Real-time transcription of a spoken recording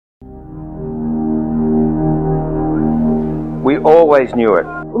We always knew it.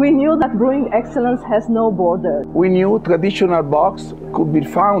 We knew that brewing excellence has no borders. We knew traditional box could be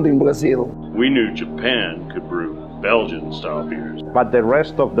found in Brazil. We knew Japan could brew Belgian-style beers. But the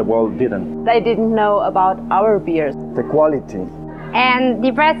rest of the world didn't. They didn't know about our beers. The quality. And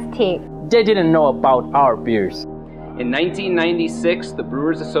diversity. They didn't know about our beers. In 1996, the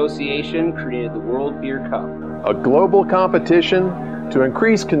Brewers Association created the World Beer Cup, a global competition to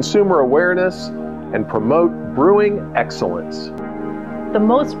increase consumer awareness and promote brewing excellence. The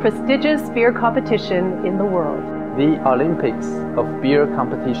most prestigious beer competition in the world. The Olympics of beer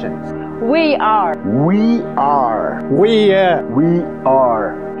competitions. We are. We are. We are. We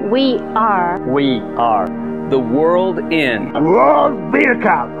are. We are. We are. The World in World Beer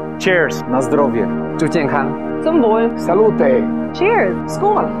Cup. Cheers. Na zdrowie. 祝健康. Zum Wohl. Salute. Cheers.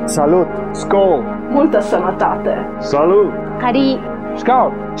 Skål. Salut. Skål. Multă sănătate. Salut. Cari.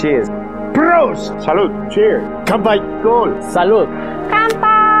 Skål. Cheers. Prost. Salut. Cheers. Kanpai. Skål. Salut.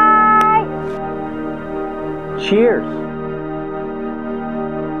 Kanpai. Cheers.